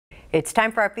It's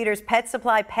time for our Feeder's Pet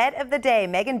Supply Pet of the Day.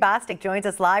 Megan Bostic joins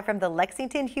us live from the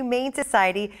Lexington Humane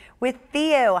Society with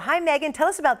Theo. Hi, Megan. Tell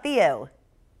us about Theo.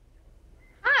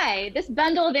 Hi, this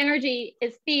bundle of energy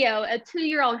is Theo, a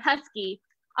 2-year-old husky.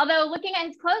 Although looking at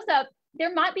his close-up,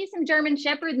 there might be some German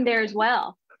Shepherd in there as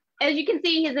well. As you can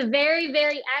see, he's a very,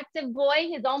 very active boy.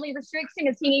 His only restriction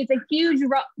is he needs a huge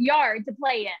yard to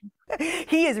play in.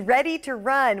 He is ready to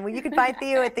run. Well, you can find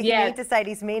Theo at the Humane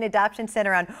Society's main adoption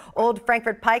center on Old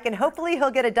Frankfort Pike, and hopefully he'll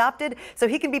get adopted so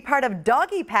he can be part of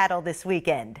Doggy Paddle this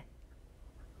weekend.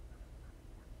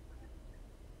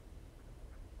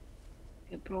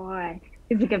 Good boy.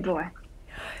 He's a good boy.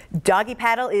 Doggy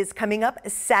Paddle is coming up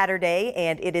Saturday,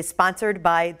 and it is sponsored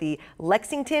by the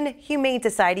Lexington Humane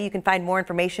Society. You can find more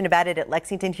information about it at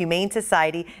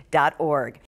lexingtonhumanesociety.org.